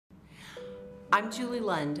I'm Julie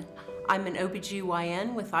Lund. I'm an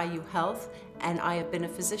OBGYN with IU Health, and I have been a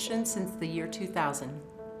physician since the year 2000.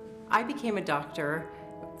 I became a doctor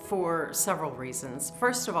for several reasons.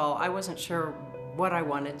 First of all, I wasn't sure what I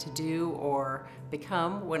wanted to do or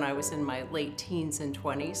become when I was in my late teens and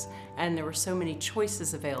 20s, and there were so many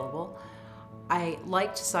choices available. I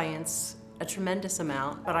liked science a tremendous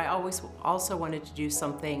amount, but I always also wanted to do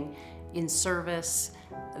something in service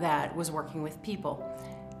that was working with people.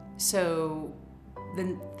 So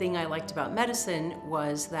the thing I liked about medicine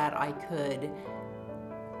was that I could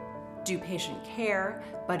do patient care,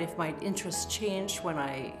 but if my interests changed when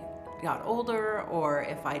I got older, or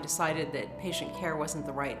if I decided that patient care wasn't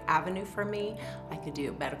the right avenue for me, I could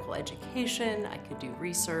do medical education, I could do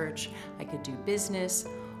research, I could do business,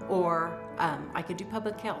 or I could do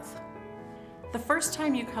public health. The first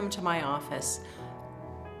time you come to my office,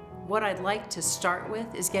 what I'd like to start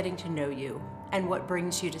with is getting to know you and what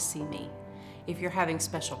brings you to see me. If you're having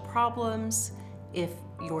special problems, if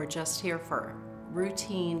you're just here for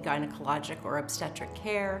routine gynecologic or obstetric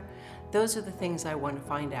care, those are the things I want to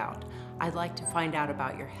find out. I'd like to find out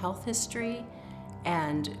about your health history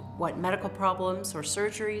and what medical problems or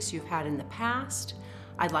surgeries you've had in the past.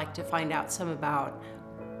 I'd like to find out some about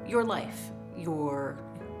your life, who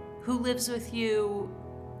lives with you,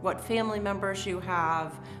 what family members you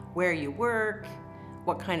have, where you work,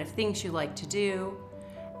 what kind of things you like to do.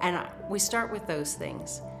 And we start with those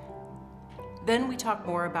things. Then we talk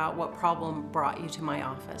more about what problem brought you to my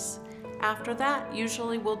office. After that,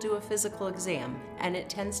 usually we'll do a physical exam, and it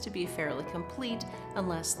tends to be fairly complete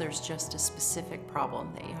unless there's just a specific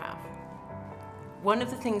problem that you have. One of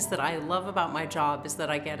the things that I love about my job is that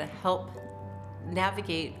I get to help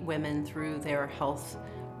navigate women through their health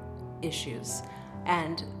issues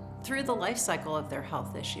and through the life cycle of their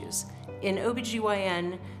health issues. In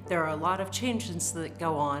OBGYN, there are a lot of changes that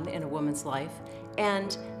go on in a woman's life,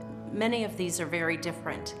 and many of these are very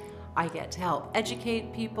different. I get to help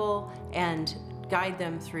educate people and guide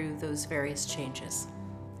them through those various changes.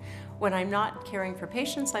 When I'm not caring for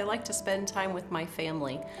patients, I like to spend time with my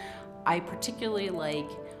family. I particularly like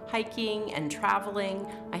hiking and traveling.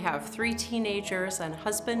 I have 3 teenagers and a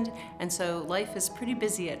husband, and so life is pretty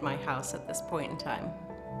busy at my house at this point in time.